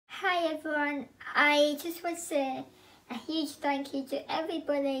Hi everyone, I just want to say a huge thank you to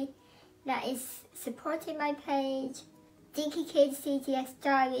everybody that is supporting my page. Dinkykts EDS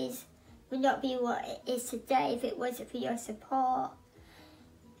Diaries would not be what it is today if it wasn't for your support.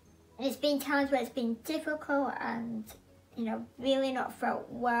 There's been times where it's been difficult and really not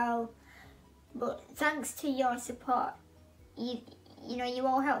felt well, but thanks to your support, you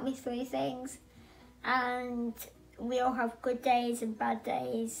all help me through things, and we all have good days and bad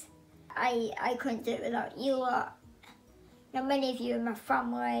days. I couldn't do it without you lot. Many of you are my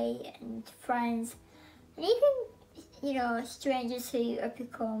family and friends, and even strangers who have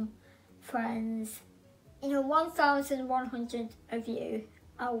become friends. 1,100 of you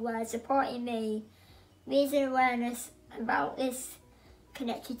are supporting me, raising awareness about this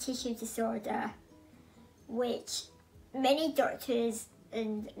connective tissue disorder, which many doctors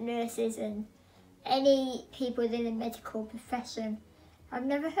and nurses and any people within the medical profession I've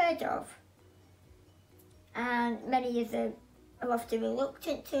never heard of, and many of them are often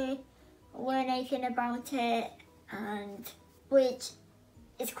reluctant to learn anything about it, and which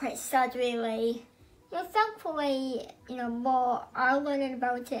is quite sad really. Thankfully, more are learning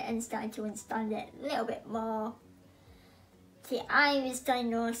about it and starting to understand it a little bit more. See, I was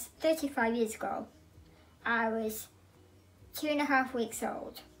diagnosed 35 years ago. I was 2.5 weeks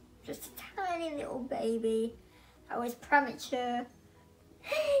old, just a tiny little baby. I was premature,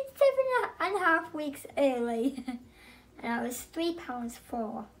 7.5 weeks early, and I was 3 pounds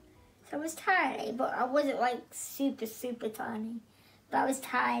 4. So I was tiny, but I wasn't like super tiny. But I was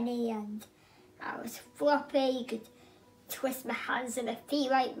tiny and I was floppy. You could twist my hands and my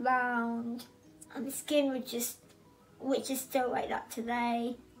feet right round, and the skin would just, which is still like that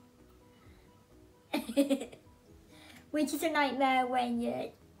today. Which is a nightmare when you're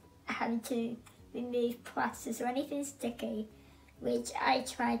having to remove plasters or anything sticky, which I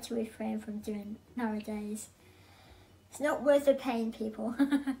try to refrain from doing nowadays. It's not worth the pain, people.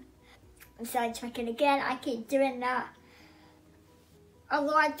 I'm sidetracking again. I keep doing that.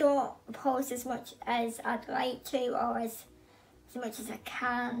 Although I don't post as much as I'd like to, or as much as I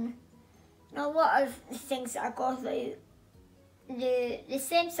can. A lot of the things that I go through, the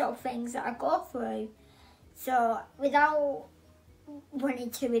same sort of things that I go through. So without wanting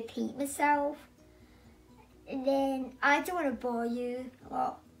to repeat myself, and then I don't want to bore you a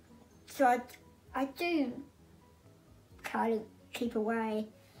lot, so I do kind of keep away,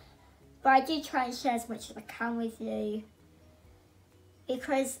 but I do try and share as much as I can with you,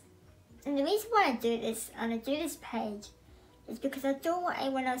 because, and the reason why I do this and I do this page is because I don't want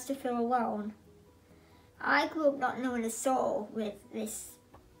anyone else to feel alone. I grew up not knowing a soul with this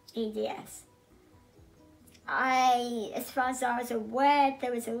EDS. As far as I was aware,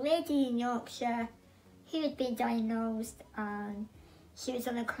 there was a lady in Yorkshire who had been diagnosed, and she was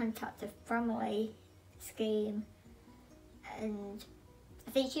on a contact of family scheme, and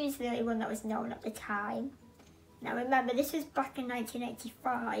I think she was the only one that was known at the time. Now remember, this was back in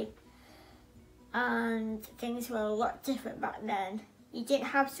 1985, and things were a lot different back then. You didn't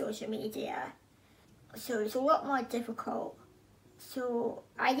have social media, so it was a lot more difficult. So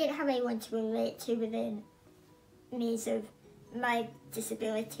I didn't have anyone to relate to within means of my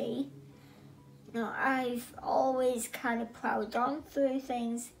disability. I've always kind of ploughed on through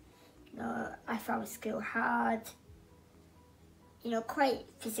things. I found school hard, quite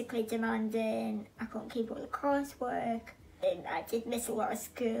physically demanding. I couldn't keep up with the coursework, and I did miss a lot of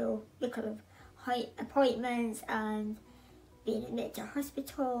school because of appointments and being admitted to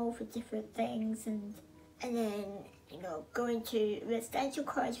hospital for different things, and then going to residential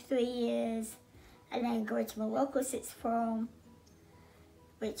college 3 years, and then going to my local sixth form,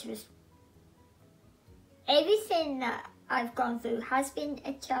 which was, everything that I've gone through has been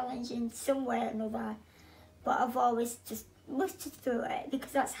a challenge in some way or another, but I've always just mustered through it,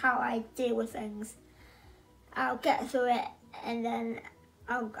 because that's how I deal with things. I'll get through it, and then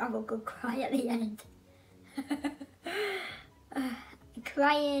I'll have a good cry at the end.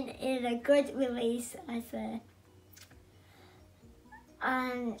 Crying is a good release, I say.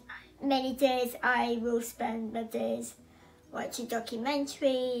 And many days I will spend my days watching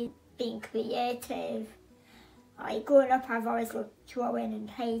documentaries, being creative. Like growing up, I've always loved drawing and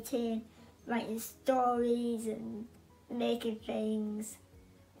painting, writing stories and making things.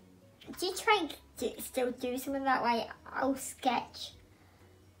 Do you try and still do some of that? Like, I'll sketch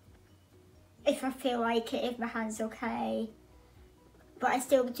if I feel like it, if my hand's okay. But I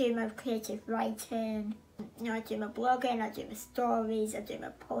still do my creative writing. I do my blogging, I do my stories, I do my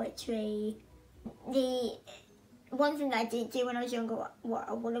poetry. The one thing that I didn't do when I was younger, what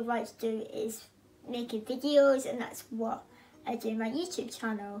I would have liked to do is making videos, and that's what doing my YouTube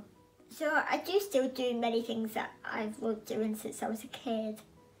channel. So I do still do many things that I've loved doing since I was a kid.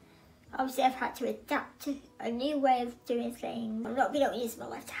 Obviously I've had to adapt to a new way of doing things. I'm not being able to use my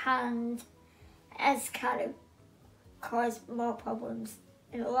left hand has kind of caused more problems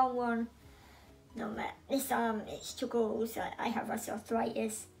in the long run. You know, this arm, it struggles. I have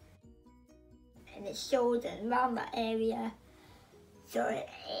arthritis in the shoulder and around that area. So it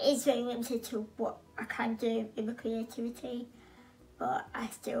is very limited to what I can do with my creativity, but I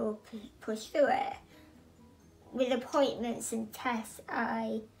still push through it. With appointments and tests,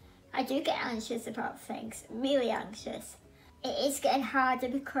 I do get anxious about things, really anxious. It is getting harder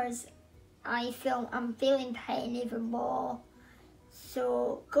because I'm feeling pain even more.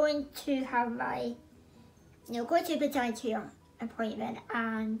 So going to have my, going to a podiatry appointment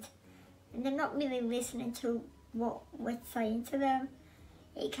and they're not really listening to what we're saying to them,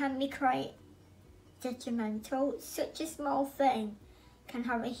 it can be quite detrimental. Such a small thing can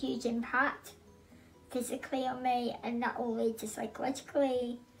have a huge impact physically on me, and that will lead to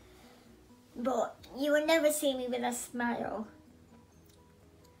psychologically. But you will never see me with a smile.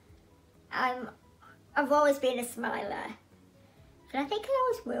 I've always been a smiler, and I think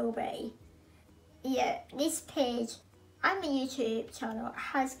I always will be. Yeah, this page and my YouTube channel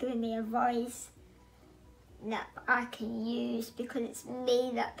has given me a voice that I can use because it's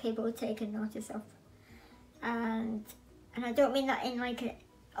me that people are taking notice of. And I don't mean that in like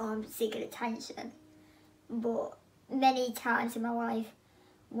I'm seeking attention, but many times in my life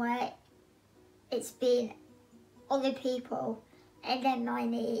where it's been other people and then my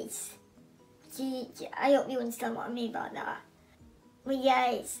needs. I hope you understand what I mean by that. But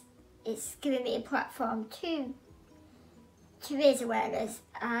yeah, it's given me a platform to raise awareness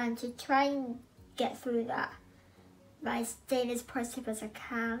and to try and get through that by staying as positive as I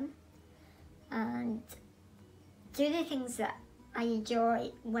can and do the things that I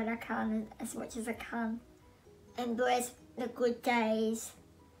enjoy when I can, as much as I can. Embrace the good days,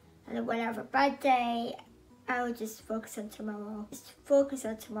 and then when I have a bad day, I will just focus on tomorrow. Just focus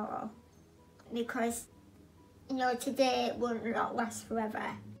on tomorrow, because today will not last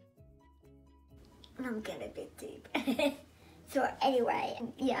forever. And I'm getting a bit deep. So anyway,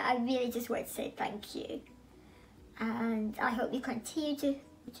 yeah, I really just want to say thank you. And I hope you continue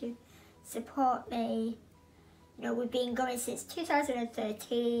to support me. We've been going since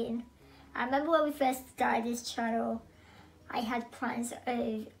 2013. I remember when we first started this channel, I had plans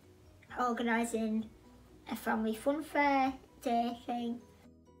of organising a family fun fair day thing.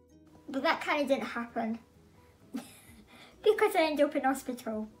 But that kind of didn't happen. Because I ended up in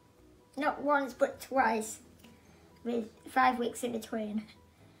hospital. Not once, but twice. With 5 weeks in between.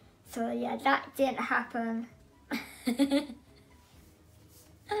 So yeah, that didn't happen.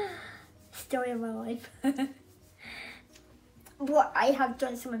 Story of my life. But I have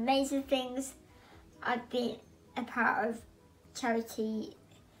done some amazing things. I've been a part of charity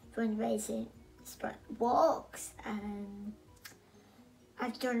fundraising walks.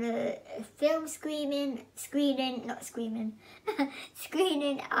 I've done a film screening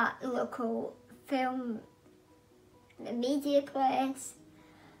at the local film media place.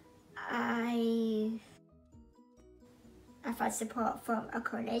 I've had support from a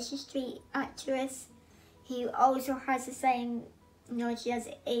Coronation Street actress who also has the same, she has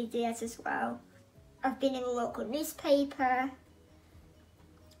EDS as well. I've been in a local newspaper,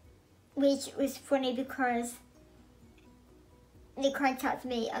 which was funny because they contacted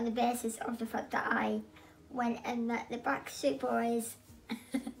me on the basis of the fact that I went and met the Backstreet Boys.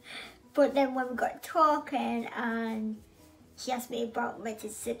 But then when we got talking and she asked me about my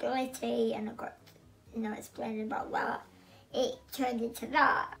disability and I got, explaining about that, it turned into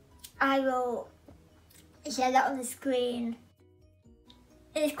that. I will share that on the screen.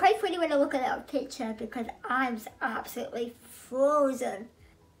 It's quite funny when I look at that picture because I was absolutely frozen.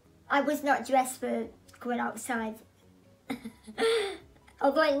 I was not dressed for going outside.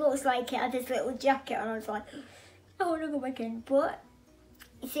 Although it looks like it, I had this little jacket on, I was like, I want to go back in. But,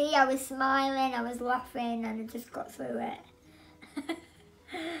 you see, I was smiling, I was laughing, and I just got through it.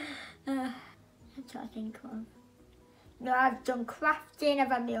 I'm trying to think of. I've done crafting, I've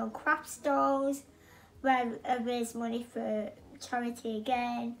had my own craft stalls, where I raised money for charity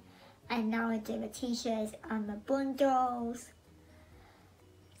again, and now I do my t-shirts and my bundles.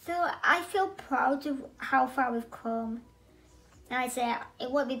 So I feel proud of how far we've come. And I say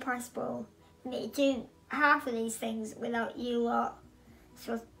it wouldn't be possible for me to do half of these things without you lot.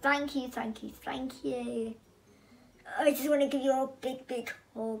 So thank you, thank you, thank you. I just want to give you a big, big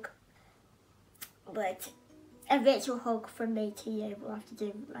hug. But a virtual hug from me to you we'll have to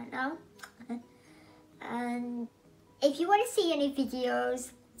do right now. And if you want to see any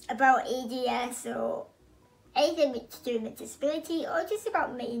videos about EDS or anything to do with disability or just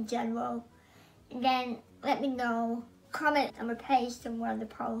about me in general, then let me know. Comment on my page somewhere on the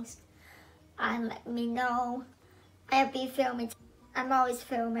post and let me know. I'll be filming. I'm always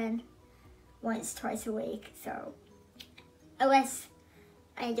filming once, twice a week, so unless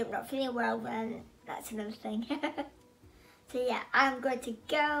I end up not feeling well, then that's another thing. So yeah, I'm going to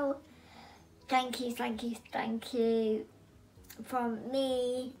go. Thank you from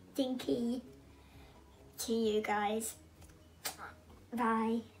me, Dinky, to you guys.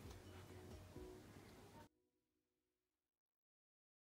 Bye.